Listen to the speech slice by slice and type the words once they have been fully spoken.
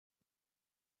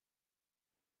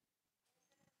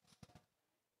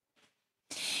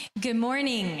Good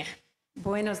morning.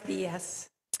 Buenos días.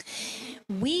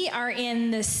 We are in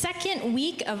the second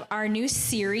week of our new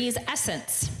series,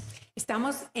 Essence.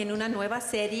 Estamos en una nueva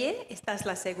serie. Esta es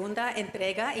la segunda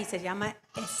entrega y se llama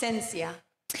Esencia.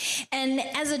 And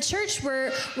as a church,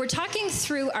 we're talking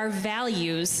through our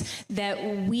values that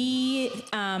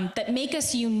that make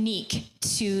us unique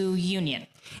to Union.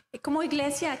 Como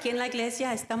iglesia, aquí en la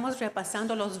iglesia estamos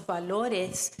repasando los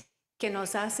valores que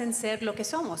nos hacen ser lo que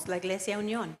somos, la Iglesia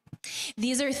Unión.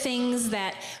 These are things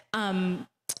that are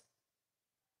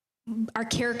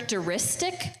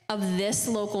characteristic of this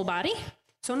local body.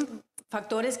 Son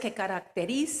factores que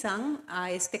caracterizan a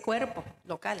este cuerpo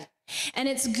local. And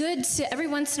it's good to every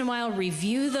once in a while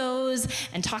review those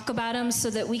and talk about them so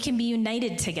that we can be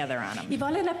united together on them. Y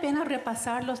vale la pena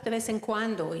repasarlos de vez en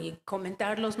cuando y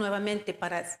comentarlos nuevamente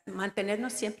para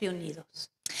mantenernos siempre unidos.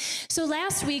 So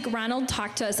last week, Ronald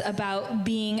talked to us about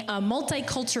being a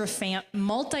multicultural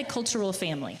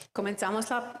family. Comenzamos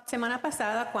la semana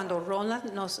pasada cuando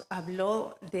Ronald nos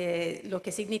habló de lo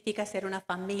que significa ser una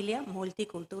familia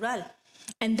multicultural.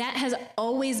 And that has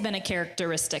always been a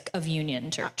characteristic of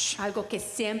Union Church. Algo que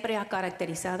siempre ha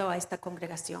caracterizado a esta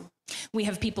congregación. We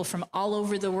have people from all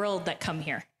over the world that come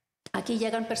here. Aquí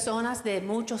llegan personas de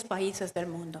muchos países del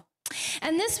mundo.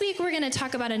 And this week, we're going to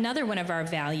talk about another one of our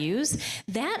values,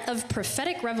 that of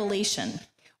prophetic revelation.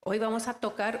 Hoy vamos a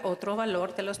tocar otro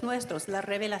valor de los nuestros, la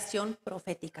revelación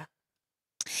profética.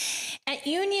 At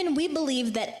Union, we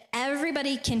believe that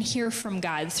everybody can hear from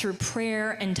God through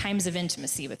prayer and times of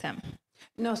intimacy with Him.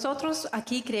 Nosotros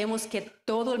aquí creemos que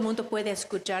todo el mundo puede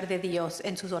escuchar de Dios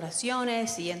en sus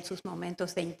oraciones y en sus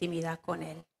momentos de intimidad con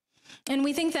Él. And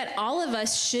we think that all of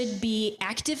us should be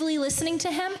actively listening to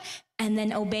Him and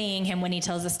then obeying Him when He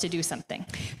tells us to do something.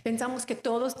 Pensamos que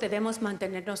todos debemos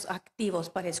mantenernos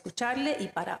activos para escucharle y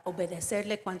para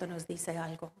obedecerle cuando nos dice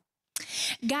algo.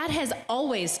 God has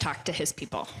always talked to His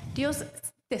people. Dios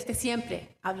desde siempre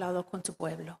ha hablado con su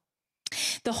pueblo.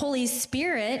 The Holy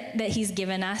Spirit that He's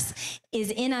given us is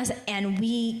in us, and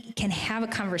we can have a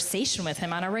conversation with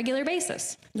Him on a regular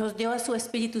basis. Nos dio a su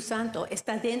Espíritu Santo,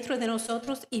 está dentro de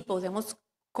nosotros y podemos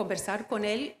conversar con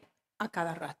Él a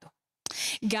cada rato.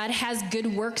 God has good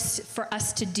works for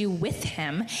us to do with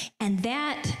Him, and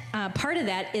that part of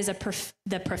that is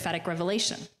the prophetic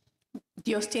revelation.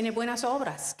 Dios tiene buenas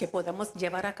obras que podemos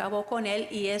llevar a cabo con Él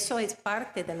y eso es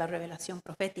parte de la revelación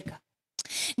profética.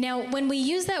 Now, when we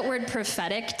use that word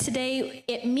prophetic today,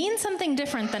 it means something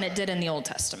different than it did in the Old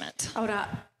Testament. Ahora,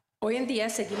 hoy en día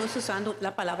seguimos usando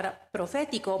la palabra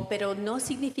profético, pero no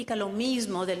significa lo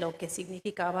mismo de lo que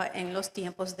significaba en los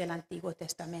tiempos del Antiguo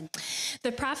Testamento.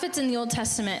 The prophets in the Old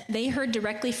Testament, they heard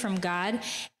directly from God,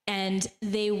 and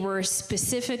they were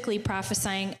specifically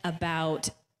prophesying about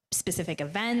specific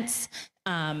events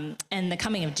and the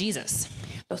coming of Jesus.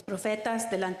 Los profetas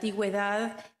de la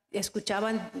antigüedad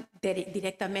escuchaban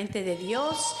directamente de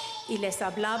Dios y les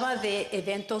hablaba de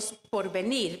eventos por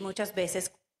venir, muchas veces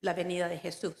la venida de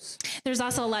Jesús. There's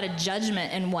also a lot of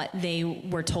judgment in what they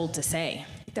were told to say.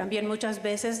 Y también muchas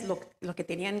veces lo que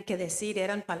tenían que decir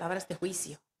eran palabras de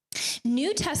juicio.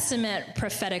 New Testament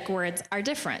prophetic words are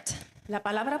different. La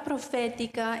palabra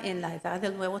profética en la edad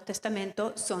del Nuevo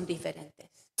Testamento son diferentes.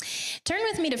 Turn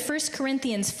with me to 1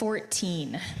 Corinthians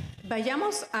 14.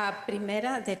 Vayamos a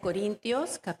Primera de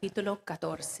Corintios, capítulo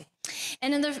 14.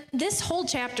 And in this whole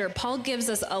chapter, Paul gives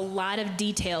us a lot of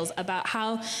details about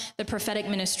how the prophetic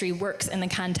ministry works in the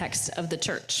context of the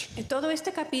church. En todo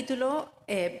este capítulo,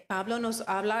 Pablo nos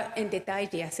habla en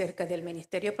detalle acerca del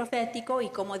ministerio profético y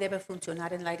cómo debe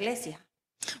funcionar en la iglesia.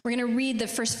 We're going to read the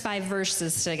first 5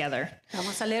 verses together.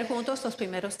 Vamos a leer juntos los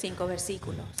primeros 5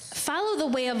 versículos. Follow the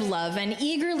way of love and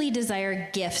eagerly desire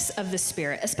gifts of the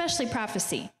Spirit, especially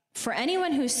prophecy. For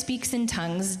anyone who speaks in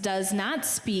tongues does not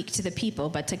speak to the people,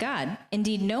 but to God.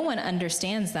 Indeed, no one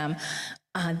understands them.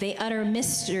 They utter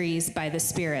mysteries by the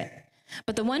Spirit.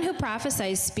 But the one who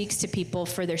prophesies speaks to people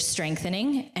for their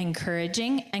strengthening,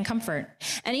 encouraging, and comfort.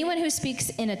 Anyone who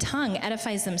speaks in a tongue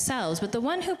edifies themselves, but the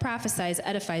one who prophesies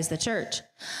edifies the church.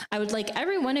 I would like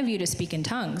every one of you to speak in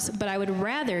tongues, but I would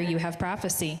rather you have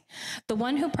prophecy. The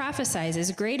one who prophesies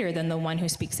is greater than the one who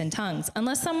speaks in tongues,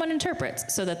 unless someone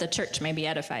interprets, so that the church may be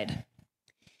edified.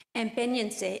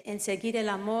 Empeñense en seguir el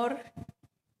amor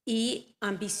y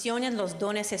ambicionen los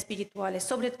dones espirituales,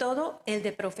 sobre todo el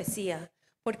de profecía.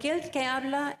 Porque el que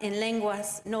habla en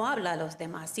lenguas no habla a los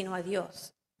demás, sino a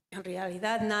Dios. En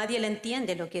realidad nadie le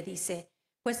entiende lo que dice,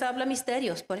 pues habla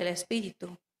misterios por el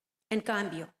Espíritu. En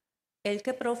cambio, el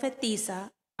que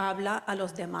profetiza habla a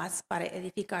los demás para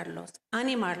edificarlos,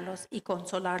 animarlos y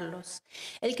consolarlos.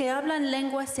 El que habla en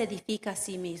lenguas se edifica a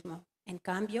sí mismo, En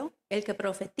cambio, el que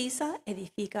profetiza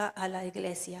edifica a la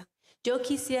iglesia. Yo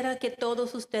quisiera que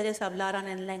todos ustedes hablaran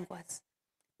en lenguas,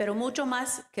 pero mucho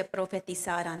más que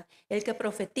profetizaran. El que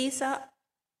profetiza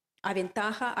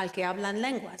aventaja al que habla en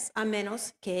lenguas, a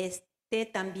menos que éste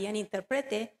también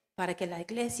interprete para que la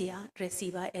iglesia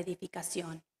reciba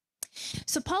edificación.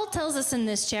 So Paul tells us in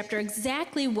this chapter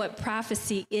exactly what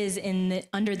prophecy is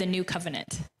under the new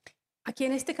covenant. Aquí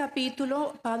en este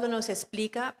capítulo, Pablo nos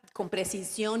explica con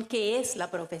precisión qué es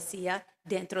la profecía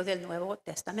dentro del Nuevo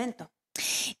Testamento.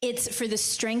 It's for the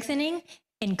strengthening,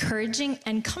 encouraging,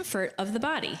 and comfort of the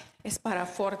body. Es para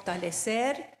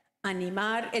fortalecer,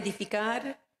 animar,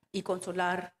 edificar y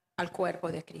consolar al cuerpo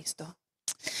de Cristo.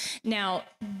 Now,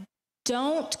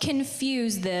 don't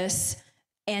confuse this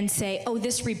and say, oh,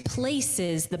 this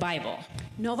replaces the Bible.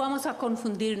 No vamos a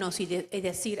confundirnos y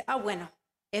decir, bueno,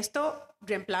 esto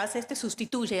reemplaza,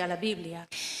 sustituye a la Biblia.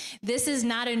 This is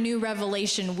not a new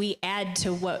revelation we add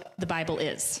to what the Bible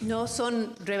is. No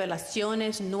son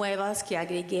revelaciones nuevas que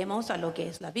agreguemos a lo que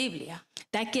es la Biblia.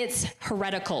 That gets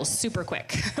heretical super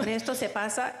quick. Con esto se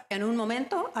pasa en un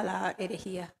momento a la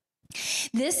herejía.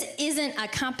 This isn't a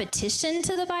competition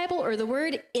to the Bible or the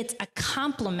Word, it's a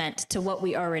complement to what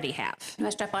we already have.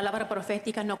 Nuestra palabra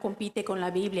profética no compite con la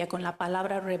Biblia, con la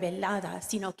palabra revelada,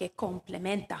 sino que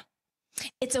complementa.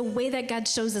 It's a way that God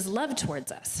shows his love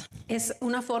towards us. Es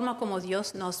una forma como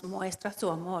Dios nos muestra su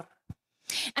amor.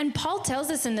 And Paul tells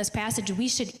us in this passage we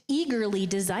should eagerly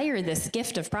desire this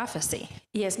gift of prophecy.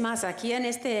 Y es más, aquí en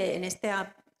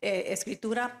esta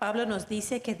escritura, Pablo nos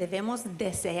dice que debemos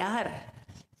desear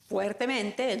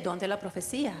fuertemente el don de la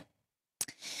profecía.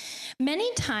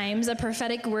 Many times a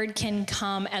prophetic word can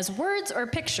come as words or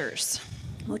pictures.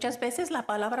 Muchas veces la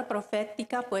palabra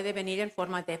profética puede venir en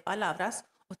forma de palabras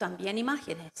o también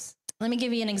imágenes. Let me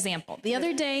give you an example. The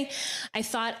other day, I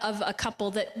thought of a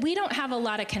couple that we don't have a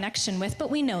lot of connection with, but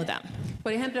we know them.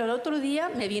 Por ejemplo, el otro día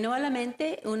me vino a la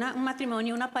mente un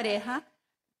matrimonio, una pareja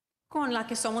con la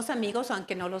que somos amigos,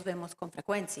 aunque no los vemos con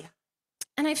frecuencia.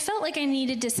 And I felt like I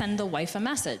needed to send the wife a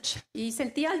message. Y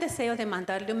sentía el deseo de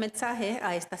mandarle un mensaje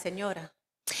a esta señora.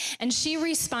 And she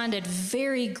responded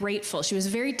very grateful. She was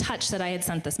very touched that I had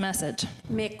sent this message.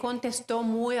 Me contestó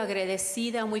muy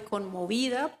agradecida, muy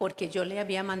conmovida, porque yo le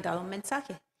había mandado un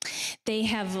mensaje. They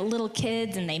have little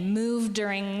kids and they moved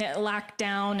during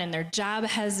lockdown and their job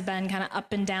has been kind of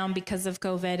up and down because of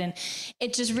COVID. And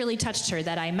it just really touched her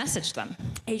that I messaged them.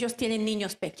 Ellos tienen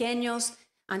niños pequeños,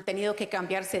 han tenido que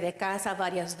cambiarse de casa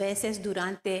varias veces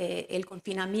durante el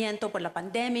confinamiento por la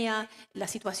pandemia. La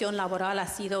situación laboral ha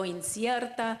sido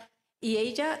incierta y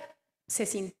ella se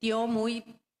sintió muy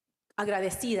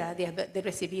agradecida de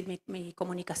recibir mi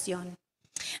comunicación.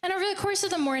 And over the course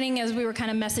of the morning, as we were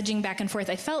kind of messaging back and forth,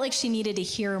 I felt like she needed to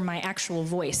hear my actual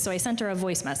voice. So I sent her a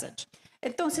voice message.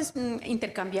 Entonces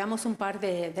intercambiamos un par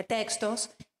de textos,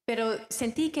 pero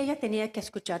sentí que ella tenía que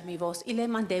escuchar mi voz y le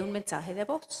mandé un mensaje de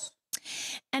voz.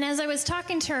 And as I was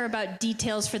talking to her about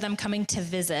details for them coming to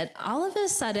visit, all of a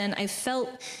sudden I felt,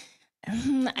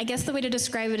 I guess the way to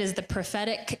describe it is the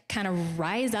prophetic kind of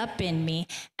rise up in me.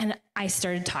 And I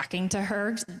started talking to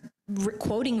her,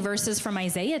 quoting verses from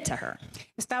Isaiah to her.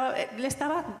 Le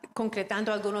estaba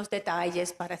concretando algunos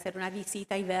detalles para hacer una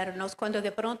visita y vernos, cuando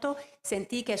de pronto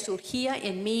sentí que surgía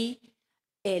en mí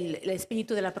el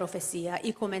espíritu de la profecía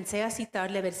y comencé a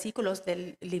citarle versículos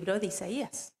del libro de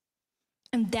Isaías.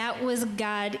 And that was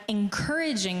God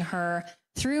encouraging her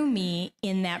through me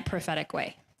in that prophetic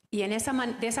way. Y de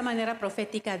esa manera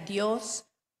profética, Dios,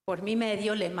 por mi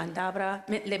medio, le mandaba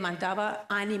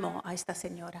ánimo a esta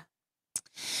señora.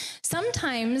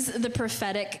 Sometimes the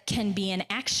prophetic can be an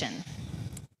action.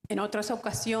 En otras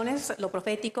ocasiones, lo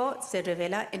profético se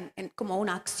revela como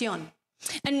una acción.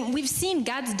 And we've seen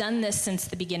God's done this since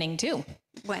the beginning too.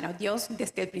 Bueno, Dios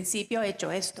desde el principio ha hecho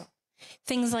esto.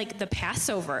 Things like the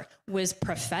Passover was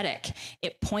prophetic.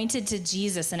 It pointed to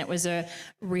Jesus and it was a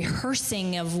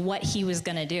rehearsing of what he was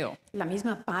going to do. La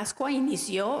misma Pascua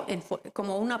inició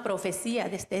como una profecía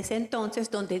desde ese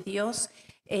entonces, donde Dios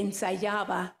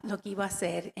ensayaba lo que iba a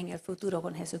hacer en el futuro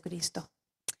con Jesucristo.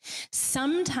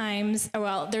 Sometimes,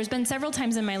 well, there's been several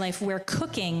times in my life where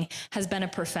cooking has been a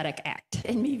prophetic act.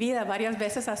 En mi vida varias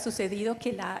veces ha sucedido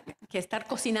que estar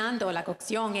cocinando, la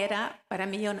cocción, era para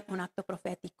mí un acto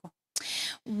profético.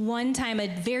 One time, a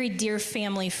very dear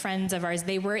family friends of ours,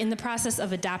 they were in the process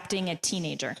of adopting a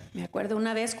teenager. Me acuerdo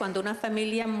una vez cuando una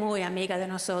familia muy amiga de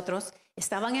nosotros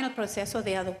estaban en el proceso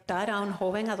de adoptar a un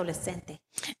joven adolescente.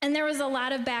 And there was a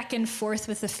lot of back and forth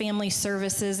with the family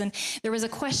services, and there was a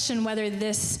question whether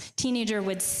this teenager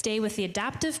would stay with the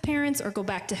adoptive parents or go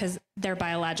back to his their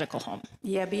biological home.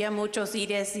 Y había muchos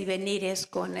ires y venires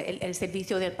con el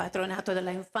servicio del patronato de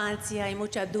la infancia y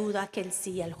mucha duda que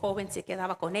si el joven se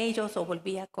quedaba con ellos o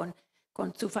volvía con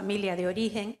su familia de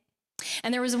origen.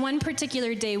 And there was one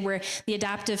particular day where the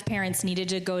adoptive parents needed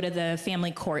to go to the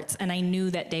family courts, and I knew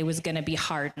that day was going to be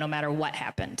hard no matter what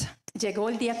happened. Llegó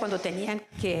el día cuando tenían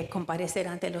que comparecer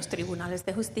ante los tribunales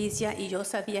de justicia y yo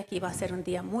sabía que iba a ser un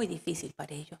día muy difícil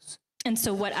para ellos. And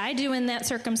so what I do in that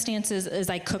circumstances is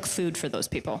I cook food for those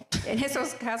people. En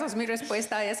esos casos mi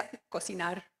respuesta es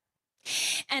cocinar.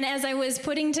 And as I was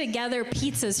putting together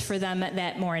pizzas for them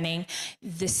that morning,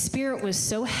 the spirit was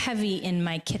so heavy in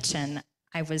my kitchen,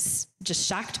 I was just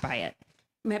shocked by it.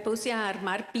 Me puse a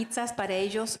armar pizzas para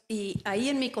ellos y ahí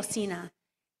en mi cocina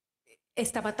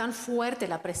estaba tan fuerte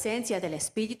la presencia del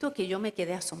Espíritu que yo me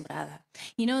quedé asombrada.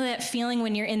 You know that feeling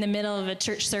when you're in the middle of a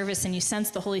church service and you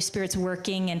sense the Holy Spirit's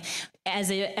working, and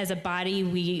as a body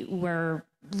we were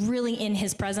really in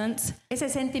his presence? Ese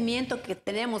sentimiento que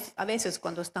tenemos a veces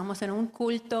cuando estamos en un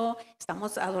culto,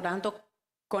 estamos adorando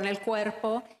con el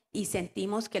cuerpo y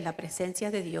sentimos que la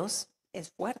presencia de Dios es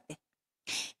fuerte.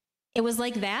 It was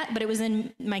like that, but it was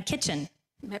in my kitchen.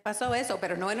 Me pasó eso,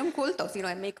 pero no en un culto, sino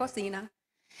en mi cocina.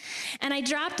 And I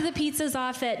dropped the pizzas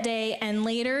off that day, and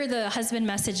later the husband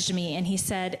messaged me and he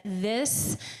said,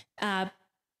 this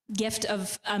gift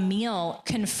of a meal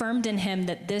confirmed in him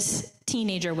that this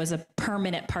teenager was a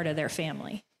permanent part of their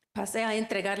family. Pasé a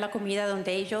entregar la comida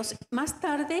donde ellos. Más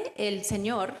tarde, el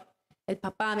señor, el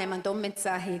papá, me mandó un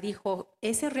mensaje y dijo,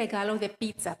 ese regalo de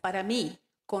pizza para mí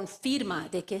confirma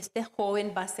de que este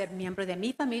joven va a ser miembro de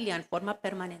mi familia en forma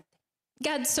permanente.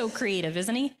 God's so creative,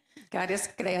 isn't he? God es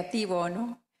creativo,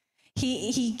 ¿no?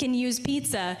 He can use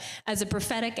pizza as a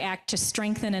prophetic act to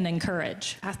strengthen and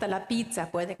encourage. Hasta la pizza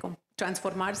puede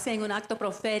transformarse en un acto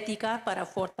profético para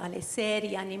fortalecer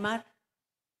y animar.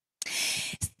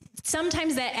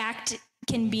 Sometimes that act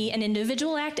can be an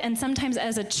individual act, and sometimes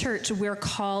as a church, we're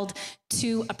called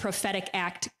to a prophetic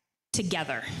act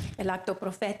together. El acto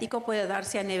profético puede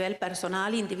darse a nivel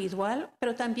personal, individual,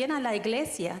 pero también a la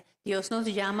iglesia. Dios nos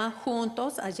llama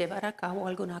juntos a llevar a cabo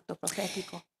algún acto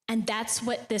profético. And that's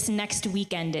what this next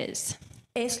weekend is.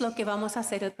 Es lo que vamos a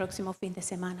hacer el próximo fin de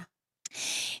semana.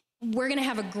 We're going to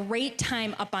have a great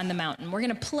time up on the mountain. We're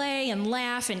going to play and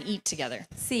laugh and eat together.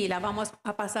 Sí, la vamos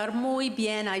a pasar muy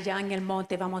bien allá en el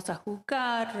monte. Vamos a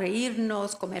jugar,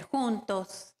 reírnos, comer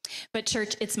juntos. But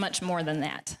church, it's much more than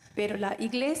that. Pero la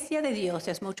iglesia de Dios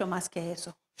es mucho más que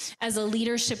eso. As a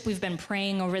leadership, we've been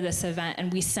praying over this event,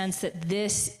 and we sense that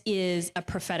this is a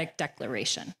prophetic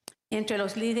declaration. Entre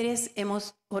los líderes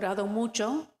hemos orado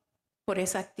mucho por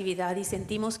esa actividad y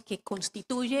sentimos que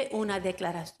constituye una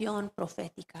declaración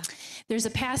profética. There's a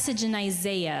passage in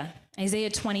Isaiah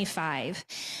 25,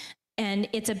 and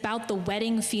it's about the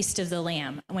wedding feast of the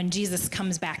Lamb, when Jesus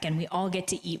comes back and we all get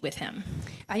to eat with him.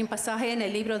 Hay un pasaje en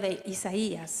el libro de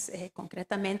Isaías,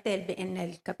 concretamente en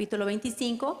el capítulo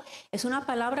 25, es una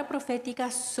palabra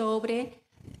profética sobre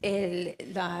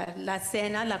la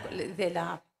cena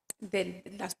de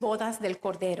las bodas del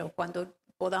Cordero, cuando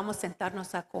podamos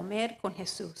sentarnos a comer con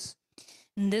Jesús.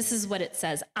 And this is what it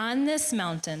says. On this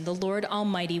mountain, the Lord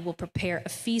Almighty will prepare a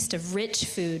feast of rich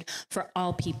food for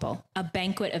all people, a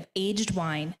banquet of aged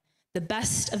wine, the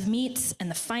best of meats and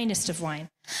the finest of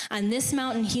wine. On this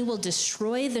mountain, he will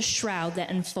destroy the shroud that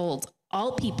enfolds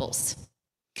all peoples,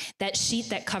 that sheet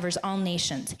that covers all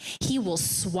nations. He will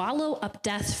swallow up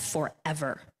death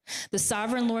forever. The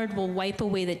sovereign Lord will wipe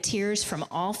away the tears from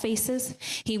all faces.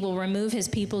 He will remove his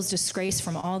people's disgrace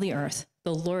from all the earth.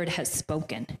 The Lord has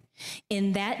spoken.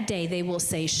 In that day they will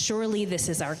say, surely this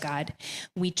is our God.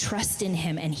 We trust in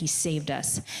him and he saved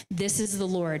us. This is the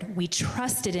Lord. We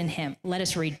trusted in him. Let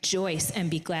us rejoice and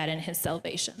be glad in his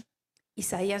salvation.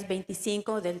 Isaías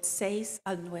 25 del 6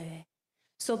 al 9.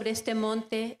 Sobre este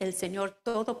monte el Señor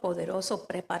Todopoderoso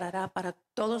preparará para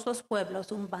todos los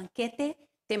pueblos un banquete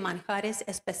de manjares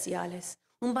especiales,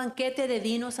 un banquete de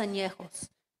vinos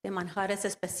añejos, de manjares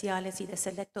especiales y de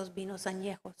selectos vinos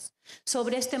añejos.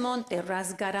 Sobre este monte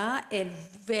rasgará el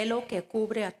velo que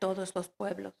cubre a todos los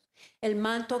pueblos, el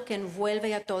manto que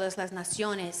envuelve a todas las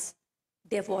naciones.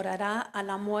 Devorará a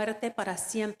la muerte para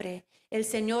siempre. El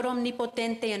Señor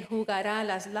omnipotente enjugará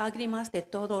las lágrimas de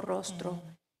todo rostro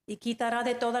y quitará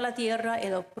de toda la tierra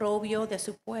el oprobio de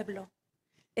su pueblo.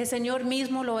 El Señor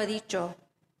mismo lo ha dicho.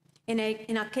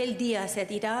 En aquel día se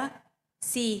dirá,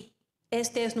 sí,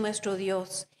 este es nuestro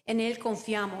Dios, en Él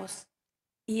confiamos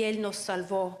y Él nos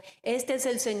salvó. Este es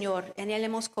el Señor, en Él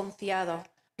hemos confiado.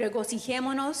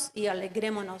 Regocijémonos y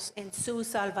alegrémonos en su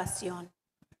salvación.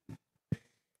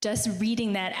 Just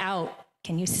reading that out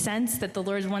Can you sense that the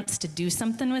Lord wants to do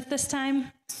something with this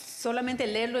time? Solamente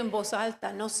leerlo en voz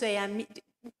alta, no sé,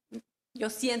 yo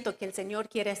siento que el Señor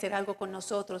quiere hacer algo con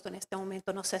nosotros en este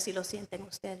momento. No sé si lo sienten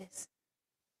ustedes.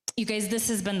 You guys, this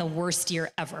has been the worst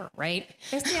year ever, right?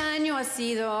 Este año ha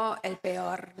sido el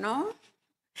peor, ¿no?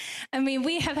 I mean,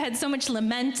 we have had so much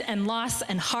lament and loss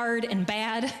and hard and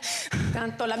bad.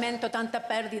 Tanto lamento, tanta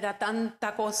pérdida,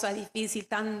 tanta cosa difícil,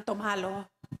 tanto malo.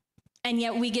 And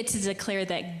yet we get to declare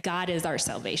that God is our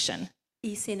salvation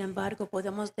Y sin embargo,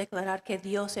 podemos declarar que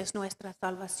Dios es nuestra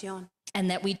salvación, and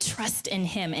that we trust in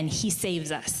him and he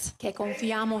saves us. que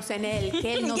confiamos en Él,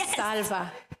 que Él nos Yes.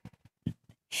 salva.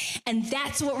 And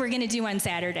that's what we're going to do on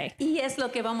Saturday. Y es lo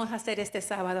que vamos a hacer este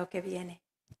sábado que viene.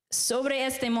 Sobre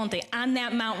este monte, on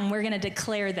that mountain, we're going to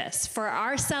declare this for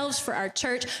ourselves, for our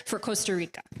church, for Costa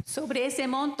Rica. Sobre ese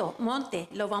monte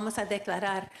lo vamos a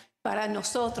declarar para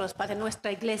nosotros, para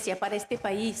nuestra iglesia, para este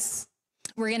país.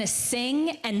 We're going to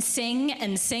sing and sing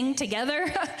and sing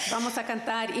together. Vamos a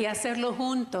cantar y hacerlo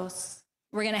juntos.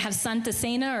 We're going to have Santa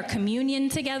Cena or communion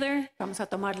together. Vamos a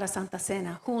tomar la Santa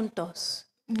Cena juntos.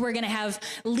 We're going to have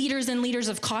liters and liters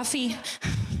of coffee.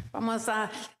 Vamos a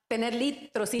tener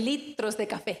litros y litros de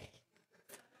café.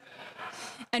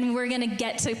 And we're going to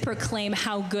get to proclaim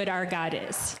how good our God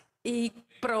is. Y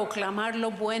proclamar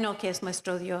lo bueno que es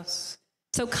nuestro Dios.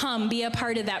 So come, be a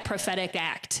part of that prophetic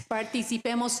act.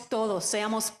 Participemos todos,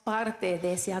 seamos parte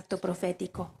de ese acto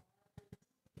profético.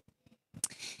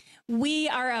 We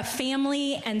are a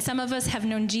family, and some of us have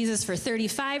known Jesus for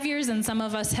 35 years, and some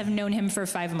of us have known him for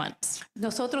 5 months.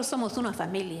 Nosotros somos una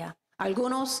familia.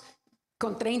 Algunos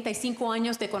con 35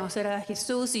 años de conocer a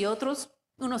Jesús y otros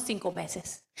unos 5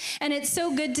 meses. And it's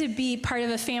so good to be part of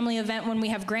a family event when we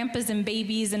have grandpas and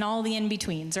babies and all the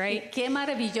in-betweens, right? Qué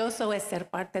maravilloso es ser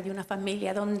parte de una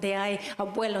familia donde hay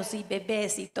abuelos y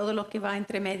bebés y todo lo que va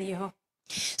entre medio.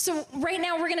 So right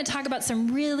now we're going to talk about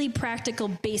some really practical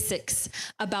basics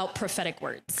about prophetic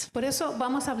words. Por eso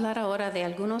vamos a hablar ahora de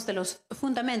algunos de los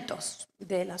fundamentos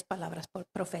de las palabras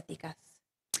proféticas.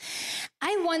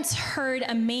 I once heard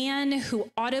a man who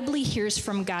audibly hears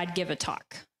from God give a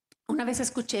talk. Una vez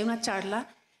escuché una charla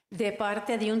de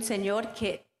parte de un señor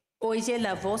que oye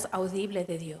la voz audible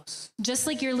de Dios. Just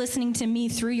like you're listening to me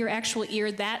through your actual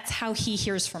ear, that's how he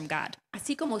hears from God.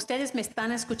 Así como ustedes me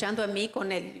están escuchando a mí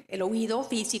con el oído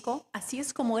físico, así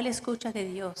es como él escucha de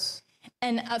Dios.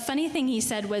 And a funny thing he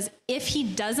said was, if he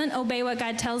doesn't obey what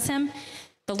God tells him,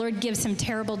 the Lord gives him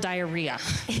terrible diarrhea.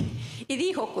 Y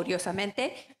dijo,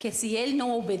 curiosamente, que si él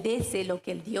no obedece lo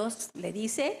que el Dios le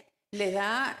dice, le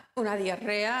da una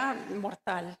diarrea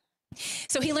mortal.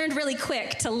 So he learned really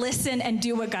quick to listen and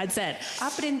do what God said.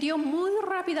 Aprendió muy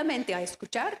rápidamente a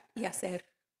escuchar y hacer.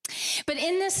 But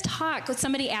in this talk,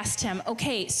 somebody asked him,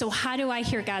 okay, so how do I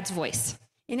hear God's voice?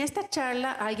 En esta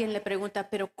charla alguien le pregunta,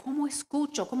 pero ¿cómo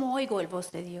escucho? ¿Cómo oigo la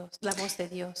voz de Dios?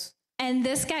 And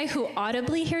this guy who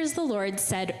audibly hears the Lord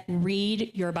said,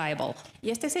 read your Bible.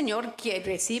 Y este señor que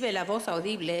recibe la voz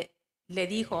audible le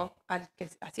dijo al que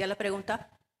hacía la pregunta,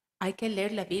 hay que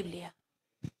leer la Biblia.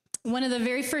 One of the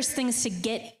very first things to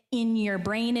get in your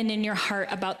brain and in your heart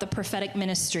about the prophetic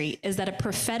ministry is that a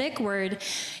prophetic word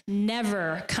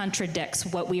never contradicts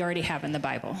what we already have in the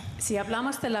Bible. Si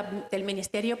hablamos del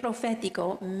ministerio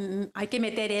profético, hay que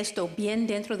meter esto bien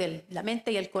dentro de la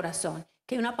mente y el corazón,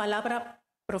 que una palabra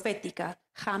profética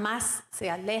jamás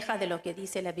se aleja de lo que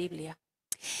dice la Biblia.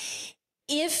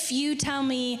 If you tell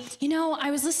me,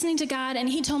 I was listening to God and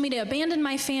he told me to abandon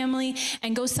my family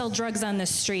and go sell drugs on the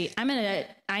street,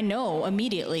 I know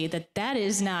immediately that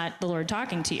is not the Lord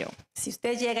talking to you. Si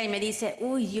usted llega y me dice,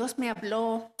 Dios me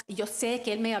habló, y yo sé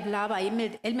que Él me hablaba, y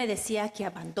Él me decía que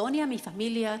abandone a mi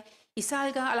familia y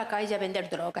salga a la calle a vender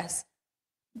drogas.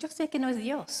 Yo sé que no es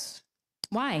Dios.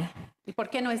 Why? ¿Y por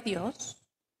qué no es Dios?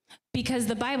 Because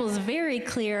the Bible is very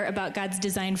clear about God's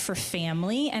design for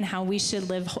family and how we should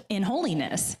live in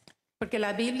holiness. Porque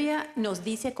la Biblia nos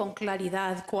dice con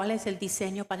claridad cuál es el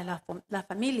diseño para la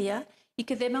familia y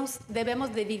que debemos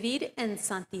de vivir en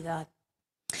santidad.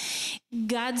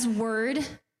 God's word,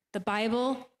 the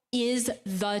Bible, is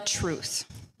the truth.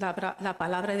 La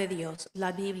palabra de Dios,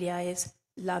 la Biblia es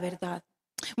la verdad.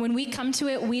 When we come to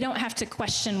it, we don't have to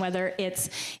question whether it's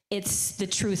the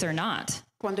truth or not.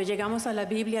 Cuando llegamos a la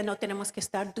Biblia no tenemos que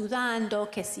estar dudando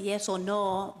que si es o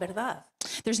no verdad.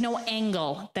 There's no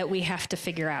angle that we have to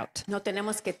figure out. No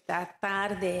tenemos que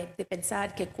tratar de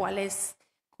pensar que cuál es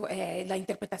la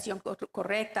interpretación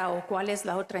correcta o cuál es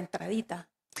la otra entradita.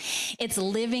 It's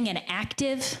living and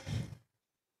active.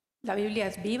 La Biblia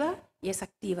es viva y es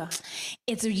activa.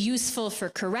 It's useful for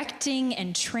correcting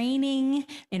and training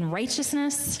in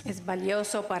righteousness. Es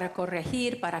valioso para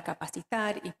corregir, para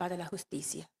capacitar y para la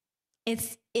justicia.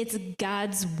 It's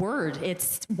God's word.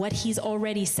 It's what he's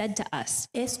already said to us.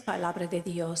 Es palabra de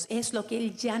Dios, es lo que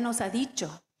Él ya nos ha dicho.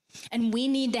 And we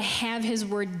need to have his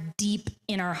word deep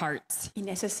in our hearts. Y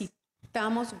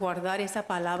necesitamos guardar esa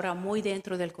palabra muy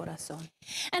dentro del corazón.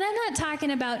 And I'm not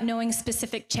talking about knowing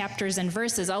specific chapters and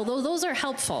verses, although those are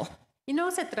helpful. Y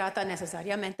no se trata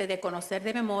necesariamente de conocer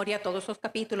de memoria todos los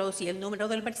capítulos y el número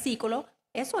del versículo.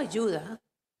 Eso ayuda.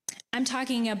 I'm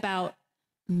talking about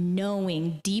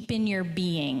knowing deep in your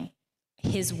being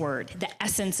his word, the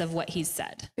essence of what he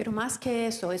said. Pero más que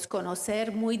eso, es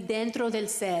conocer muy dentro del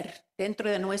ser, dentro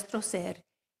de nuestro ser,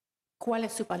 cuál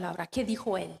es su palabra, qué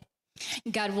dijo Él.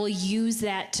 God will use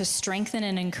that to strengthen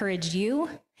and encourage you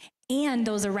and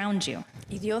those around you.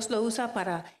 Y Dios lo usa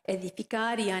para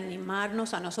edificar y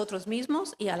animarnos a nosotros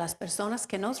mismos y a las personas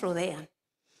que nos rodean.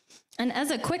 And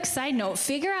as a quick side note,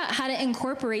 figure out how to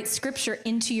incorporate scripture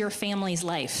into your family's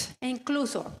life. E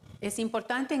incluso es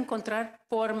importante encontrar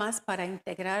formas para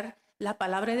integrar la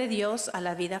palabra de Dios a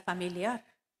la vida familiar.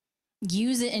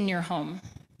 Use it in your home.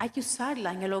 Hay que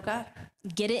usarla en el hogar,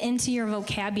 Get it into your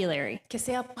vocabulary. que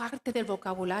sea parte del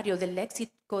vocabulario, del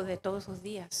léxico de todos los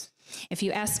días. If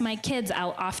you ask my kids,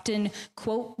 I'll often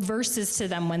quote verses to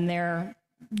them when they're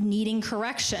needing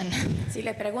correction. Si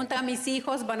le preguntan a mis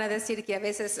hijos, van a decir que a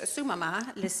veces su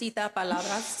mamá les cita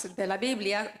palabras de la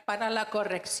Biblia para la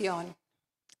corrección.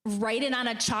 Write it on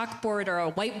a chalkboard or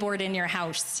a whiteboard in your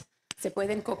house. Se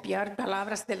pueden copiar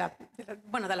palabras de la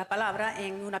palabra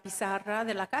en una pizarra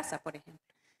de la casa, por ejemplo.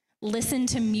 Listen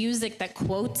to music that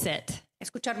quotes it.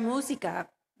 Escuchar música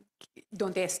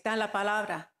donde está la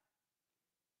palabra.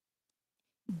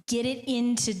 Get it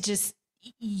into just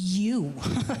you.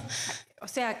 O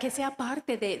sea, que sea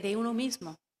parte de uno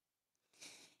mismo.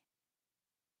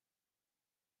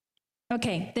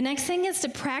 Okay, the next thing is to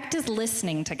practice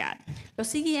listening to God. Lo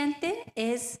siguiente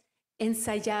es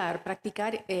ensayar,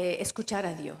 practicar, escuchar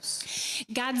a Dios.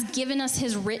 God's given us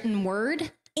his written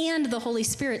word and the Holy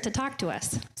Spirit to talk to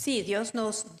us. Sí, Dios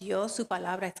nos dio su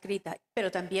palabra escrita,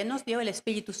 pero también nos dio el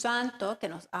Espíritu Santo que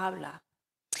nos habla.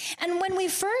 And when we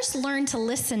first learn to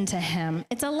listen to him,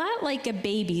 it's a lot like a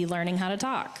baby learning how to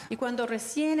talk. Y cuando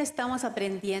recién estamos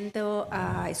aprendiendo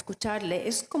a escucharle,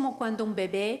 es como cuando un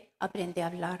bebé aprende a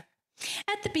hablar.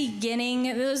 At the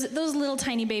beginning, those little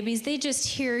tiny babies, they just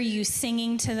hear you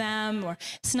singing to them or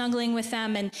snuggling with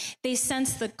them, and they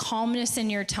sense the calmness in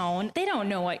your tone. They don't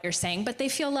know what you're saying, but they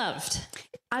feel loved.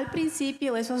 Al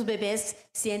principio, esos bebés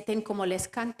sienten como les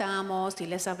cantamos y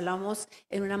les hablamos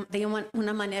de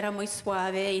una manera muy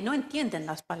suave y no entienden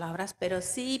las palabras, pero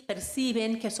sí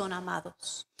perciben que son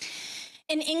amados.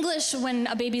 In English, when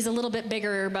a baby's a little bit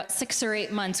bigger, about 6 or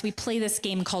 8 months, we play this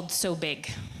game called So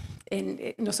Big.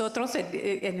 Nosotros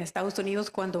en Estados Unidos,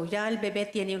 cuando ya el bebé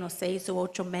tiene unos 6 u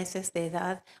 8 meses de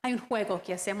edad, hay un juego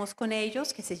que hacemos con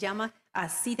ellos que se llama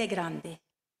Así de Grande.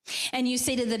 And you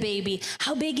say to the baby,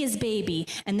 "How big is baby?"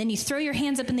 And then you throw your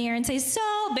hands up in the air and say, "So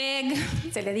big."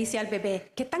 Se le dice al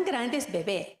bebé, ¿qué tan grande es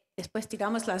bebé? Después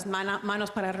tiramos las manos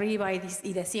para arriba y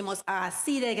decimos,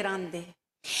 así de grande.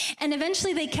 And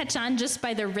eventually they catch on just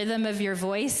by the rhythm of your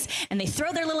voice, and they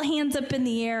throw their little hands up in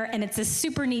the air, and it's a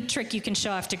super neat trick you can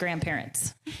show off to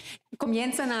grandparents.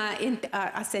 Comienzan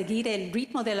a seguir el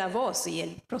ritmo de la voz y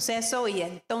el proceso, y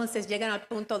entonces llegan al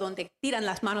punto donde tiran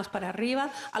las manos para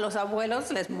arriba. A los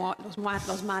abuelos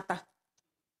los mata.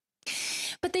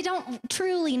 But they don't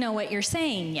truly know what you're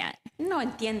saying yet. No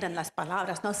entienden las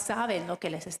palabras, no saben lo que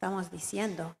les estamos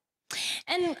diciendo.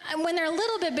 And when they're a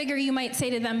little bit bigger, you might say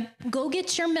to them, "Go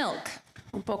get your milk."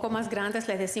 Un poco más grandes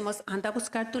les decimos, anda a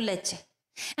buscar tu leche.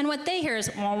 And what they hear is,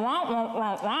 "Wah, wah, wah,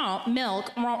 wah, wah,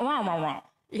 milk, wah, wah, wah, wah."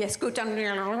 Y escuchan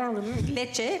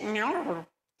leche.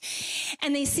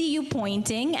 And they see you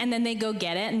pointing, and then they go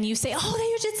get it, and you say, "Oh,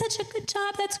 you did such a good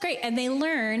job, that's great." And they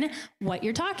learn what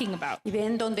you're talking about. Y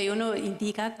ven donde uno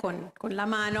indica con la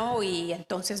mano, y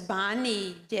entonces van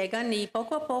y llegan, y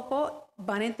poco a poco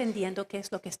van entendiendo qué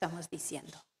es lo que estamos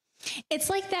diciendo. It's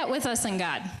like that with us and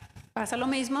God. Pasa lo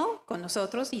mismo con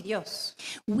nosotros y Dios.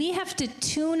 We have to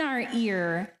tune our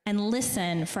ear and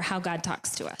listen for how God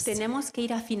talks to us. Tenemos que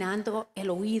ir afinando el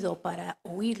oído para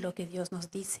oír lo que Dios nos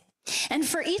dice. And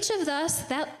for each of us,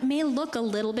 that may look a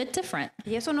little bit different.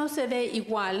 Y eso no se ve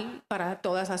igual para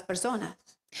todas las personas.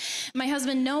 My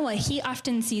husband Noah, he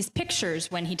often sees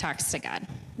pictures when he talks to God.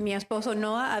 Mi esposo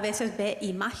Noah a veces ve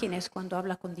imágenes cuando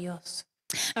habla con Dios.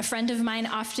 A friend of mine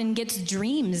often gets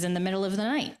dreams in the middle of the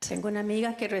night. Tengo una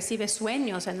amiga que recibe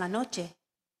sueños en la noche.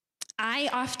 I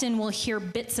often will hear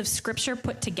bits of scripture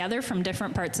put together from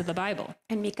different parts of the Bible.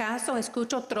 En mi caso,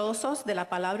 escucho trozos de la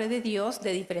palabra de Dios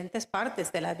de diferentes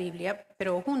partes de la Biblia,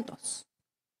 pero juntos.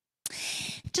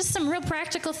 Just some real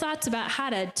practical thoughts about how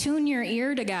to tune your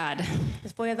ear to God.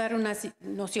 Les voy a dar unas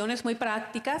nociones muy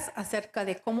prácticas acerca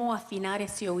de cómo afinar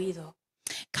ese oído.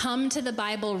 Come to the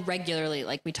Bible regularly,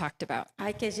 like we talked about.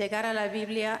 Hay que llegar a la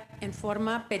Biblia en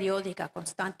forma periódica,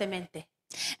 constantemente.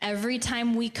 Every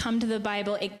time we come to the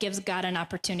Bible, it gives God an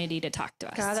opportunity to talk to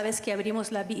us. Cada vez que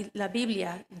abrimos la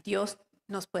Biblia, Dios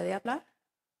nos puede hablar.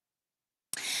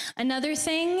 Another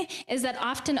thing is that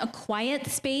often a quiet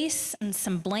space and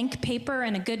some blank paper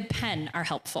and a good pen are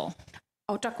helpful.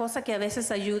 Otra cosa que a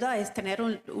veces ayuda es tener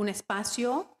un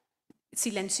espacio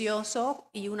silencioso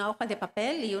y una hoja de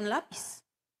papel y un lápiz.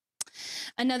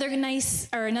 Another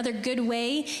good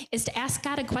way is to ask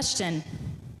God a question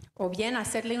O bien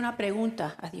hacerle una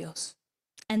pregunta a Dios.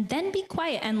 and then be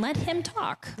quiet and let him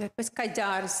talk. Después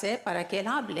callarse para que Él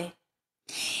hable.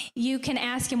 You can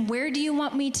ask him, where do you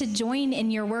want me to join in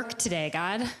your work today,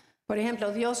 God? Por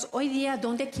ejemplo, Dios, hoy día,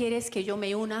 ¿dónde quieres que yo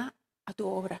me una a tu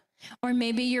obra? Or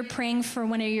maybe you're praying for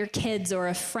one of your kids or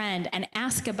a friend and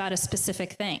ask about a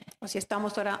specific thing. O si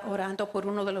estamos orando por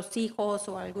uno de los hijos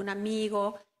o algún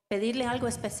amigo, pedirle algo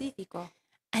específico.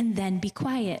 And then be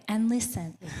quiet and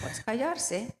listen. Después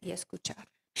callarse y escuchar.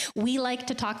 We like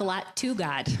to talk a lot to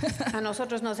God. A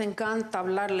nosotros nos encanta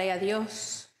hablarle a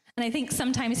Dios. And I think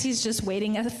sometimes he's just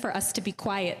waiting for us to be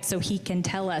quiet so he can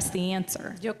tell us the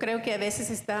answer. Yo creo que a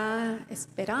veces está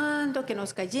esperando que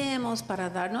nos callemos para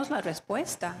darnos la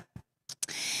respuesta.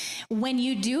 When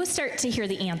you do start to hear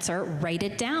the answer, write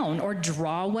it down or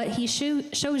draw what he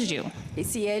shows you. Y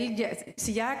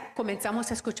si ya comenzamos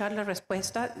a escuchar la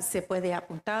respuesta, se puede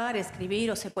apuntar,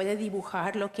 escribir o se puede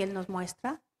dibujar lo que Él nos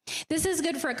muestra. This is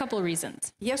good for a couple of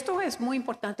reasons. Y esto es muy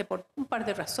importante por un par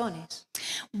de razones.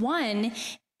 One,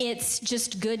 it's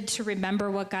just good to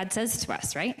remember what God says to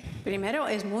us, right? Primero,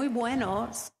 es muy bueno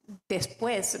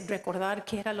después recordar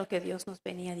qué era lo que Dios nos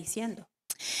venía diciendo.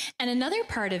 And another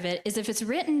part of it is if it's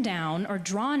written down or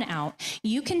drawn out,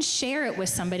 you can share it with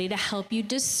somebody to help you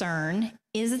discern,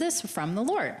 is this from the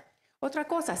Lord? Otra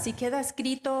cosa, si queda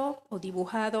escrito o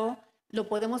dibujado, lo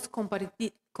podemos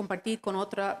compartir con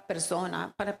otra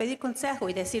persona para pedir consejo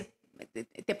y decir,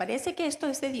 ¿te parece que esto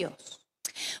es de Dios?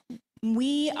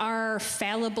 We are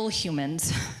fallible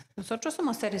humans. Nosotros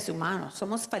somos seres humanos,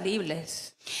 somos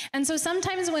falibles. And so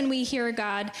sometimes when we hear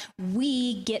God,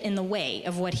 we get in the way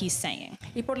of what he's saying.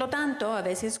 Y por lo tanto, a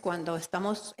veces cuando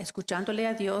estamos escuchándole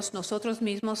a Dios, nosotros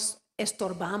mismos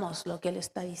estorbamos lo que Él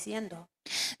está diciendo.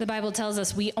 The Bible tells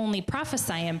us we only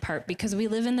prophesy in part because we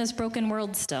live in this broken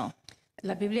world still.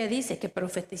 La Biblia dice que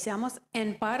profetizamos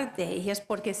en parte y es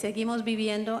porque seguimos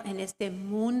viviendo en este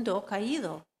mundo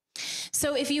caído.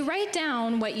 So if you write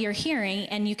down what you're hearing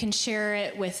and you can share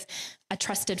it with a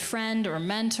trusted friend or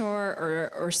mentor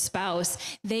or spouse,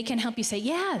 they can help you say,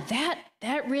 yeah,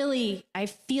 that really, I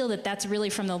feel that that's really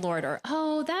from the Lord. Or,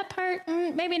 oh, that part,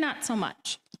 maybe not so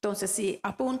much. Entonces, si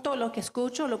apunto lo que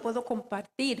escucho, lo puedo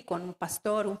compartir con un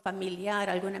pastor, un familiar,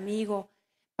 algún amigo,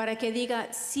 para que diga,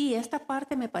 sí, esta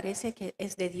parte me parece que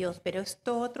es de Dios, pero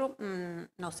esto otro,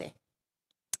 no sé.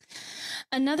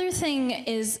 Another thing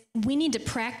is we need to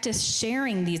practice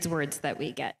sharing these words that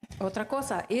we get. Otra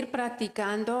cosa, ir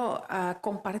practicando a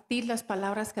compartir las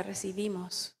palabras que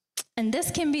recibimos. And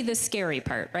this can be the scary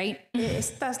part, right?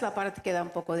 Esta es la parte que da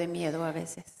un poco de miedo a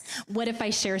veces. What if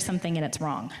I share something and it's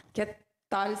wrong? ¿Qué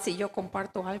tal si yo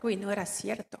comparto algo y no era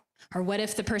cierto? Or what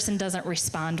if the person doesn't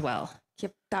respond well?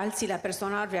 ¿Qué tal si la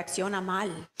persona reacciona mal?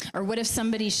 Or what if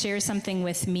somebody shares something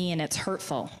with me and it's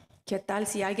hurtful? ¿Qué tal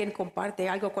si alguien comparte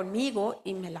algo conmigo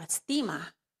y me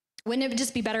lastima? Wouldn't it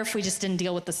just be better if we just didn't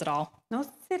deal with this at all? ¿No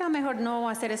será mejor no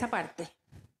hacer esa parte?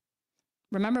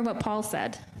 Remember what Paul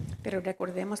said. Pero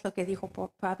recordemos lo que dijo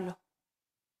Pablo.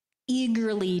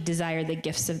 Eagerly desire the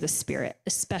gifts of the Spirit,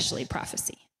 especially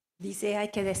prophecy. Dice, hay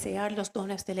que desear los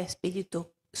dones del Espíritu,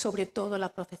 sobre todo la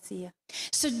profecía.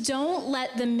 So don't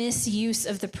let the misuse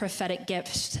of the prophetic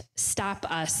gift stop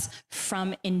us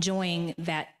from enjoying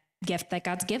that gift that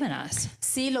God's given us.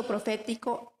 Sí, lo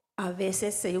profético a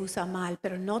veces se usa mal,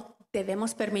 pero no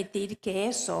debemos permitir que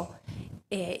eso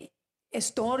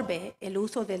estorbe el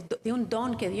uso de un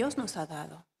don que Dios nos ha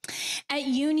dado. At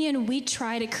Union, we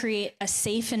try to create a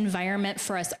safe environment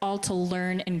for us all to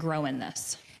learn and grow in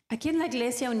this. Aquí en la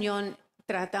Iglesia Unión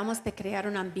tratamos de crear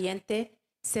un ambiente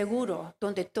seguro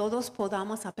donde todos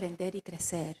podamos aprender y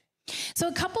crecer. So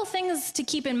a couple things to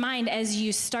keep in mind as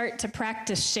you start to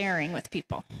practice sharing with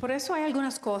people. Por eso hay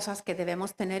algunas cosas que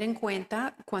debemos tener en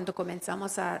cuenta cuando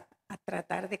comenzamos a a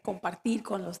tratar de compartir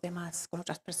con los demás, con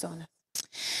otras personas.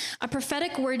 A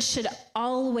prophetic word should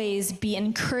always be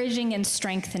encouraging and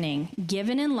strengthening,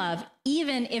 given in love,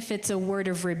 even if it's a word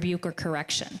of rebuke or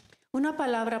correction. Una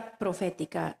palabra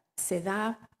profética se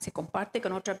comparte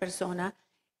con otra persona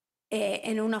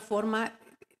en una forma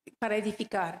para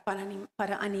edificar,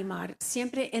 para animar,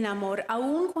 siempre en amor,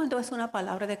 aun cuando es una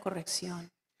palabra de corrección.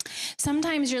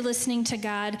 Sometimes you're listening to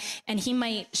God and he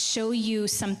might show you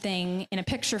something in a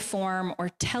picture form or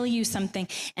tell you something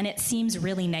and it seems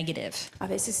really negative. A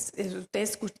veces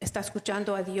usted está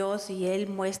escuchando a Dios y Él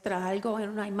muestra algo en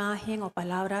una imagen o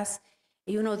palabras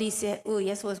y uno dice, uy,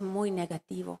 eso es muy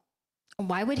negativo.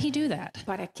 Why would he do that?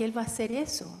 ¿Para qué Él va a hacer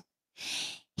eso?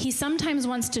 He sometimes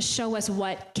wants to show us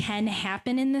what can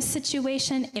happen in this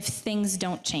situation if things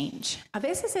don't change. A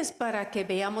veces es para que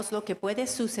veamos lo que puede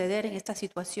suceder en esta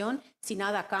situación si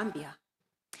nada cambia.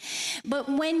 But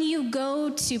when you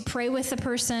go to pray with a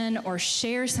person or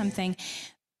share something,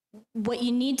 what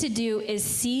you need to do is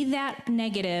see that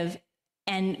negative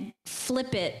and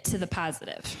flip it to the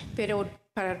positive. Pero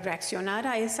para reaccionar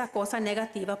a esa cosa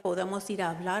negativa podemos ir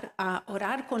a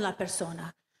orar con la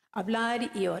persona,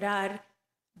 hablar y orar,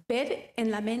 ver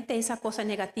en la mente esa cosa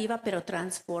negativa, pero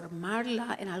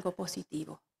transformarla en algo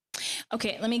positivo.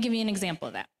 Okay, let me give you an example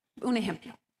of that. Un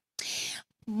ejemplo.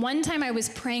 One time I was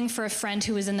praying for a friend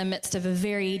who was in the midst of a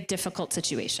very difficult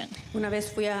situation. Una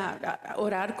vez fui a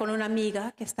orar con una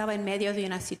amiga que estaba en medio de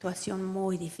una situación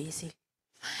muy difícil.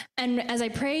 And as I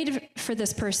prayed for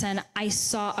this person, I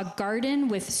saw a garden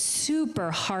with super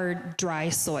hard, dry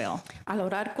soil. Al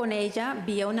orar con ella,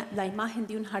 vi la imagen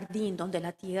de un jardín donde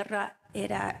la tierra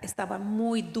estaba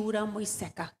muy dura, muy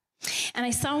seca. And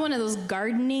I saw one of those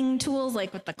gardening tools,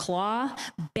 like with the claw,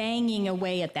 banging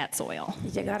away at that soil. Y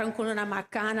llegaron con una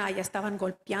macana y estaban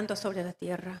golpeando sobre la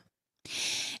tierra.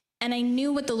 And I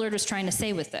knew what the Lord was trying to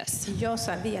say with this. Y yo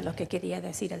sabía lo que quería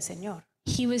decir el Señor.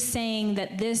 He was saying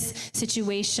that this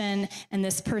situation and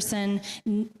this person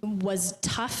was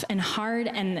tough and hard,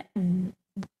 and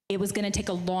it was going to take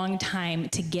a long time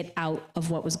to get out of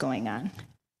what was going on.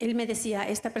 Él me decía,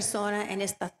 esta persona en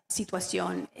esta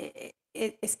situación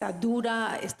está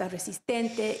dura, está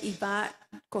resistente y va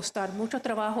a costar mucho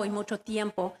trabajo y mucho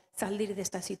tiempo salir de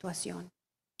esta situación.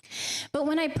 But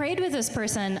when I prayed with this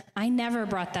person, I never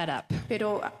brought that up.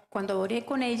 Pero cuando oré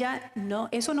con ella,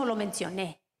 eso no lo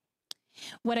mencioné.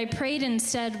 What I prayed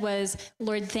instead was,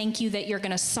 Lord, thank you that you're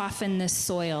going to soften this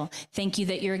soil. Thank you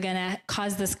that you're going to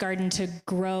cause this garden to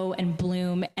grow and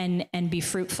bloom and be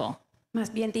fruitful.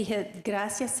 Más bien dije,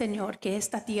 gracias Señor, que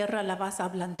esta tierra la vas a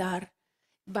ablandar.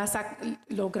 Vas a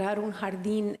lograr un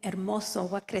jardín hermoso,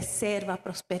 va a crecer, va a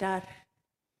prosperar.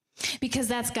 Because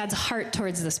that's God's heart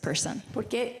towards this person.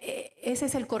 Porque ese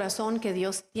es el corazón que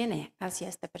Dios tiene hacia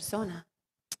esta persona.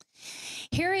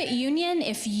 Here at Union,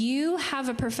 if you have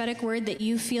a prophetic word that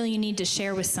you feel you need to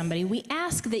share with somebody, we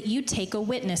ask that you take a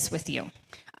witness with you.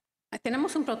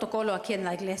 Tenemos un protocolo aquí en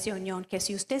la Iglesia Unión que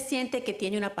si usted siente que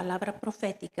tiene una palabra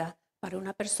profética para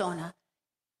una persona,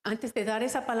 antes de dar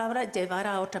esa palabra, llevar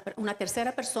a una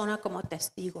tercera persona como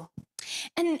testigo.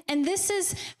 And this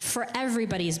is for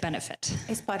everybody's benefit.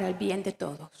 Es para el bien de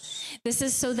todos. This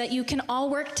is so that you can all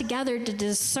work together to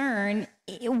discern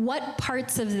what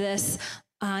parts of this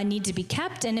need to be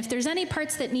kept, and if there's any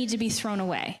parts that need to be thrown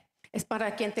away. Es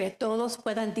para que entre todos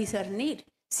puedan discernir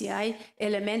si hay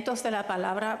elementos de la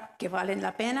palabra que valen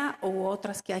la pena u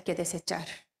otras que hay que desechar.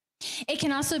 It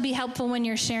can also be helpful when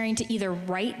you're sharing to either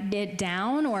write it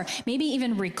down or maybe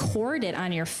even record it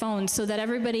on your phone so that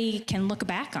everybody can look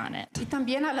back on it. Y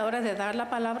también a la hora de dar la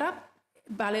palabra,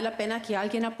 vale la pena que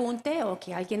alguien apunte o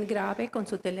que alguien grabe con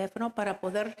su teléfono para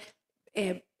poder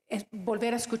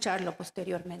volver a escucharlo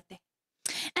posteriormente.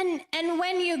 And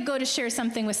when you go to share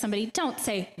something with somebody, don't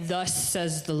say, "Thus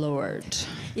says the Lord."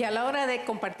 Y a la hora de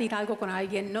compartir algo con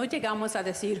alguien, no llegamos a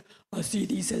decir, así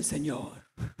dice el Señor.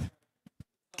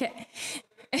 Okay.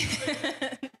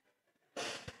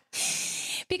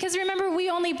 Because remember, we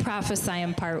only prophesy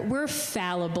in part. We're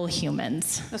fallible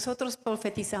humans. Nosotros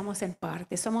profetizamos en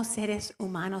parte. Somos seres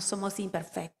humanos, somos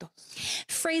imperfectos.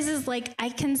 Phrases like, "I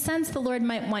can sense the Lord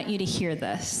might want you to hear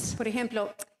this." Por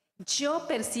ejemplo, yo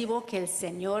percibo que el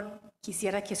Señor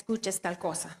quisiera que escuches tal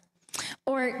cosa.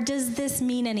 Or, "Does this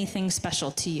mean anything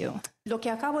special to you?" Lo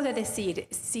que acabo de decir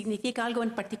significa algo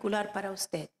en particular para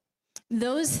usted.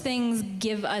 Those things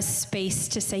give us space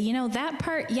to say, that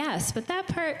part, yes, but that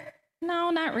part,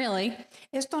 no, not really.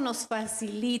 Esto nos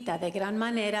facilita de gran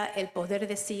manera el poder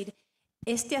decir,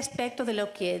 este aspecto de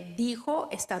lo que dijo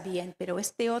está bien, pero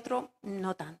este otro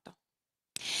no tanto.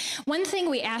 One thing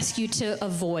we ask you to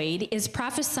avoid is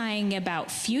prophesying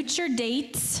about future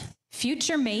dates,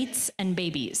 future mates, and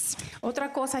babies.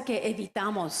 Otra cosa que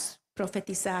evitamos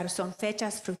profetizar son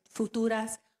fechas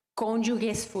futuras,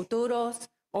 cónyuges futuros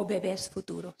o bebés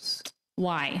futuros.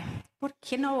 Why? ¿Por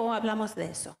qué no hablamos de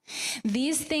eso?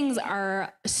 These things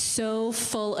are so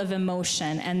full of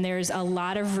emotion, and there's a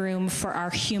lot of room for our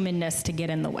humanness to get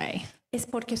in the way. Es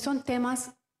porque son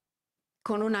temas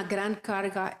con una gran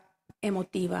carga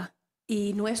emotiva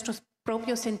y nuestros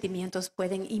propios sentimientos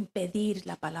pueden impedir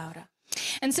la palabra.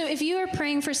 And so if you are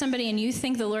praying for somebody and you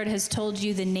think the Lord has told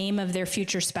you the name of their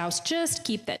future spouse, just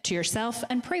keep that to yourself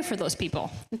and pray for those people.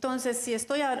 Entonces, si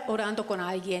estoy orando con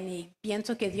alguien y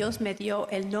pienso que Dios me dio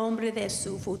el nombre de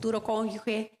su futuro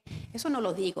cónyuge, eso no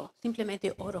lo digo,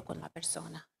 simplemente oro con la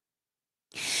persona.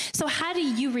 So how do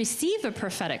you receive a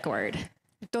prophetic word?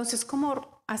 Entonces,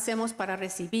 ¿cómo hacemos para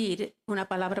recibir una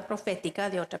palabra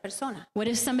profética de otra persona? What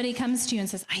if somebody comes to you and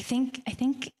says, I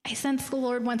sense the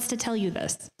Lord wants to tell you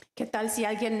this. ¿Qué tal si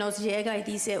alguien nos llega y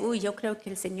dice, yo creo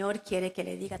que el Señor quiere que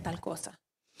le diga tal cosa?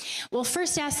 Well,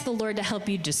 first ask the Lord to help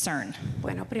you discern.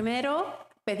 Bueno, primero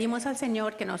pedimos al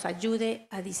Señor que nos ayude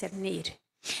a discernir.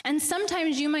 And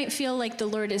sometimes you might feel like the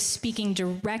Lord is speaking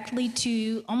directly to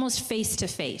you, almost face to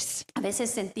face. A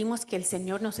veces sentimos que el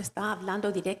Señor nos está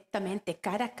hablando directamente,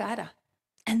 cara a cara.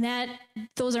 And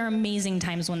those are amazing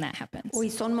times when that happens.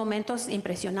 Son momentos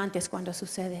impresionantes cuando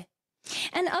sucede.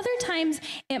 And other times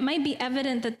it might be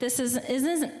evident that this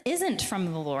isn't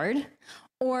from the Lord,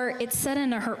 or it's said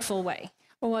in a hurtful way.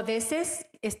 O a veces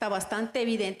está bastante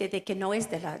evidente de que no es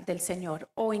del Señor,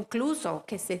 o incluso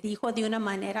que se dijo de una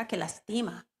manera que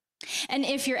lastima. And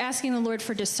if you're asking the Lord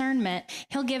for discernment,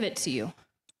 He'll give it to you.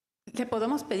 Le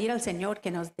podemos pedir al Señor que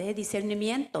nos dé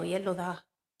discernimiento y Él lo da.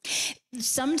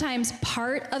 Sometimes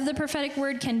part of the prophetic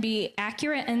word can be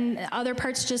accurate and other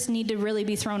parts just need to really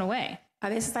be thrown away.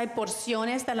 A veces hay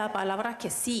porciones de la palabra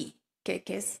que sí, que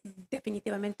es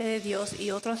definitivamente de Dios, y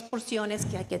otras porciones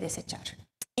que hay que desechar.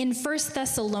 In 1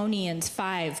 Thessalonians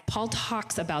 5, Paul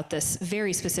talks about this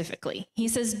very specifically. He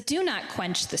says, do not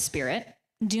quench the spirit.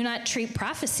 Do not treat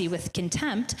prophecy with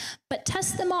contempt, but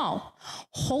test them all.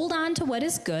 Hold on to what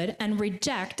is good and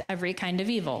reject every kind of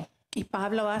evil. Y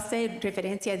Pablo hace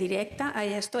referencia directa a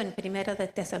esto en 1 de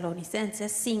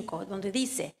Tesalonicenses 5, donde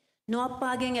dice, no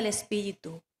apaguen el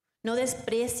espíritu, no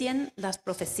desprecien las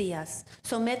profecías,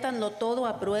 sométanlo todo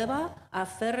a prueba,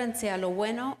 aférrense a lo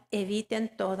bueno, eviten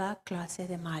toda clase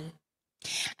de mal.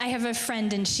 I have a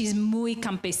friend and she's muy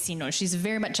campesino. She's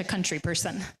very much a country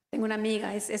person. Tengo una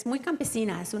amiga, es muy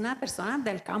campesina, es una persona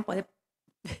del campo, de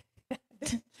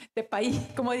país,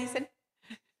 ¿cómo dicen?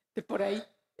 De por ahí.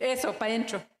 Eso, para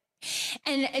adentro.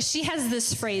 And she has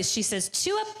this phrase. She says,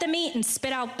 chew up the meat and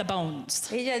spit out the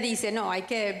bones. Ella dice, no, hay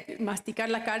que masticar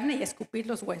la carne y escupir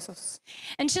los huesos.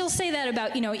 And she'll say that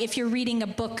about, if you're reading a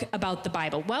book about the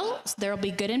Bible. Well, there'll be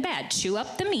good and bad. Chew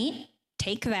up the meat,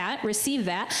 take that, receive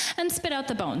that, and spit out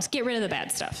the bones. Get rid of the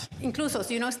bad stuff. Incluso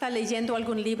si uno está leyendo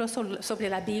algún libro sobre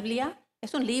la Biblia,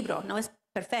 es un libro, no es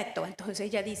perfecto. Entonces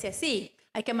ella dice, sí,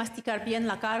 hay que masticar bien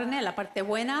la carne, la parte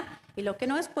buena, y lo que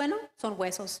no es bueno son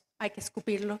huesos. Hay que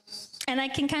escupirlos. And I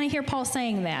can kind of hear Paul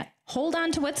saying that. Hold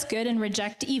on to what's good and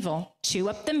reject evil. Chew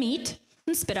up the meat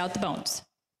and spit out the bones.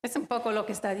 Es un poco lo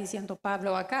que está diciendo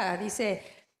Pablo acá. Dice,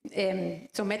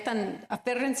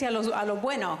 aférrense a lo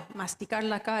bueno, masticar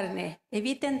la carne.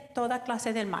 Eviten toda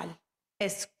clase del mal.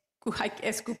 Hay que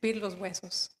escupir los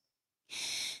huesos.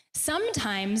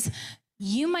 Sometimes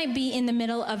you might be in the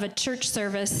middle of a church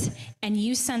service and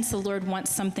you sense the Lord wants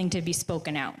something to be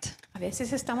spoken out. A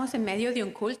veces estamos en medio de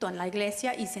un culto en la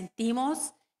iglesia y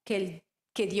sentimos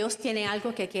que Dios tiene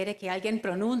algo que quiere que alguien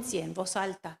pronuncie en voz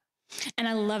alta. And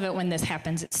I love it when this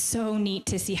happens. It's so neat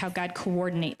to see how God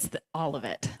coordinates all of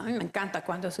it. A mí me encanta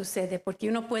cuando sucede porque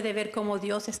uno puede ver cómo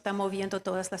Dios está moviendo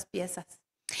todas las piezas.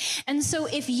 And so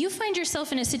if you find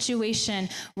yourself in a situation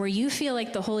where you feel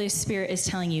like the Holy Spirit is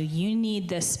telling you, you need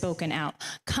this spoken out,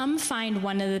 come find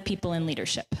one of the people in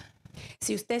leadership.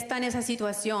 Si usted está en esa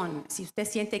situación, si usted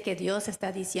siente que Dios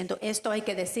está diciendo esto hay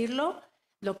que decirlo,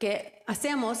 lo que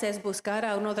hacemos es buscar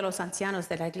a uno de los ancianos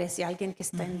de la iglesia, alguien que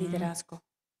está en liderazgo.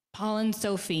 Paul and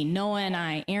Sophie, Noah and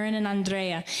I, Aaron and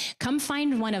Andrea, come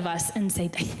find one of us and say,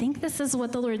 I think this is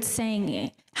what the Lord's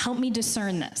saying. Help me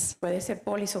discern this. Puede ser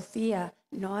Paul y Sofía,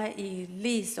 Noah y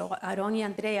Liz, o Aarón y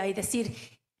Andrea, y decir,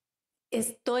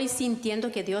 estoy sintiendo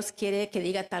que Dios quiere que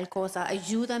diga tal cosa,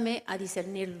 ayúdame a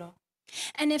discernirlo.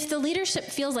 And if the leadership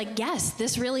feels like, yes,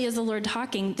 this really is the Lord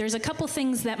talking, there's a couple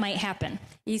things that might happen.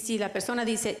 Y si la persona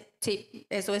dice, sí,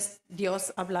 eso es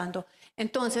Dios hablando,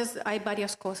 entonces hay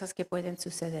varias cosas que pueden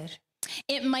suceder.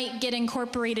 It might get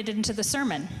incorporated into the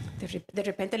sermon. De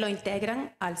repente lo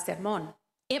integran al sermón.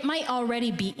 It might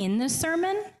already be in the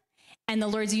sermon, And the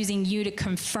Lord's using you to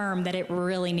confirm that it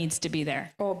really needs to be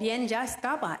there. O bien ya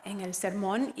estaba en el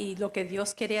sermón y lo que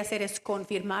Dios quiere hacer es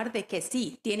confirmar de que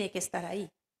sí, tiene que estar ahí.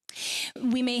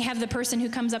 We may have the person who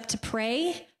comes up to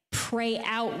pray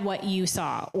out what you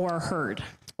saw or heard.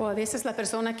 O a veces la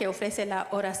persona que ofrece la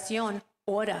oración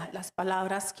ora las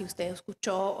palabras que usted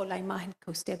escuchó o la imagen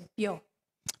que usted vio.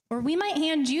 Or we might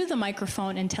hand you the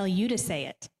microphone and tell you to say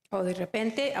it. O de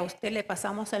repente a usted le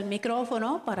pasamos el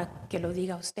micrófono para que lo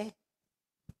diga usted.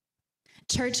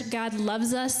 Church, God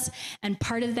loves us, and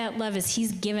part of that love is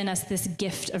he's given us this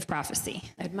gift of prophecy.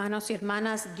 Hermanos y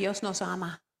hermanas, Dios nos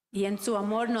ama y en su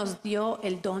amor nos dio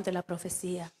el don de la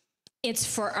profecía. It's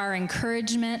for our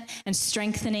encouragement and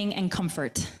strengthening and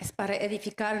comfort. Es para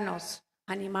edificarnos,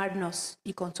 animarnos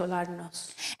y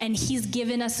consolarnos. And he's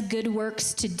given us good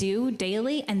works to do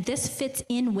daily, and this fits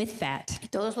in with that. Y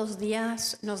todos los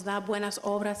días nos da buenas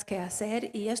obras que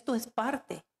hacer y esto es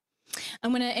parte.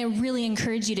 I'm going to really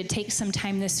encourage you to take some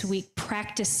time this week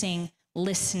practicing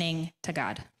listening to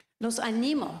God. Los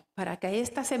animo para que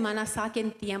esta semana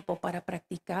saquen tiempo para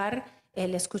practicar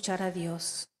el escuchar a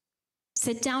Dios.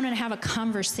 Sit down and have a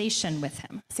conversation with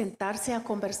him, Sentarse a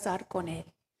conversar con Él.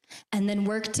 and then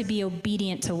work to be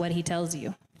obedient to what he tells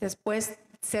you. Después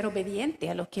ser obediente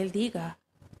a lo que Él diga.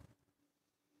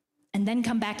 And then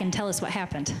come back and tell us what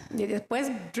happened. Y después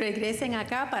regresen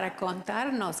acá para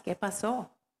contarnos qué pasó.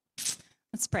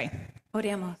 Let's pray.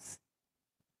 Oremos.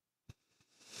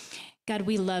 God,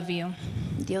 we love you,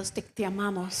 Dios, te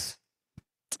amamos.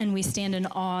 and we stand in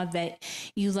awe that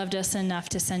you loved us enough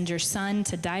to send your son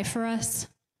to die for us.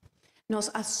 Nos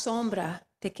asombra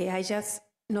de que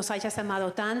nos hayas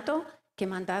amado tanto que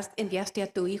enviaste a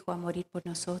tu Hijo a morir por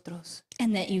nosotros.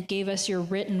 And that you gave us your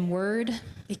written word,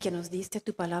 Y que nos diste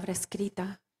tu palabra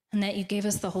escrita. and that you gave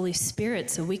us the Holy Spirit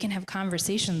so we can have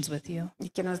conversations with you. Y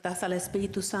que nos das al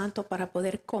Espíritu Santo para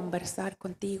poder conversar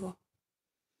contigo.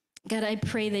 God, I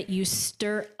pray that you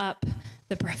stir up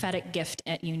the prophetic gift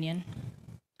at Union.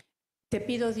 Te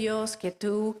pido, Dios, que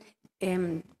tú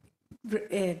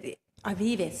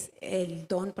avives el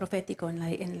don profético en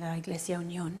la Iglesia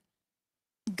Unión.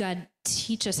 God,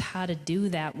 teach us how to do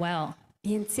that well.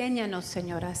 Y enséñanos,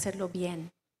 Señor, a hacerlo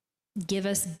bien. Give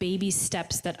us baby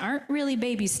steps that aren't really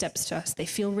baby steps to us. They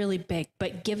feel really big,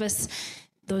 but give us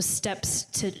those steps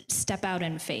to step out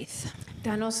in faith.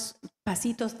 Danos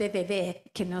pasitos de bebé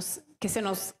que nos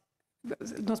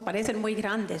parecen muy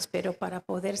grandes, pero para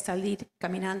poder salir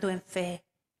caminando en fe.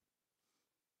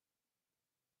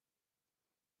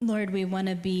 Lord, we want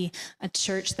to be a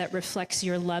church that reflects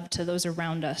your love to those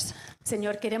around us.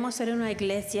 Señor, queremos ser una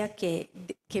iglesia que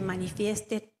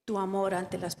manifieste tu amor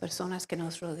ante las personas que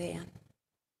nos rodean.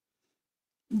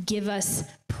 Give us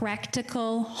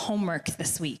practical homework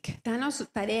this week, Danos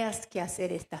tareas que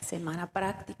hacer esta semana,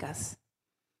 prácticas,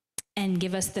 and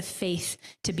give us the faith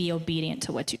to be obedient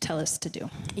to what you tell us to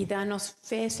do. y danos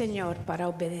fe, Señor, para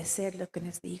obedecer lo que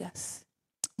nos digas.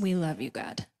 We love you,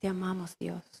 God. Te amamos,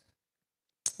 Dios.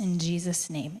 In Jesus'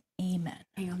 name, amen.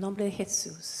 En el nombre de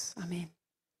Jesús. Amén.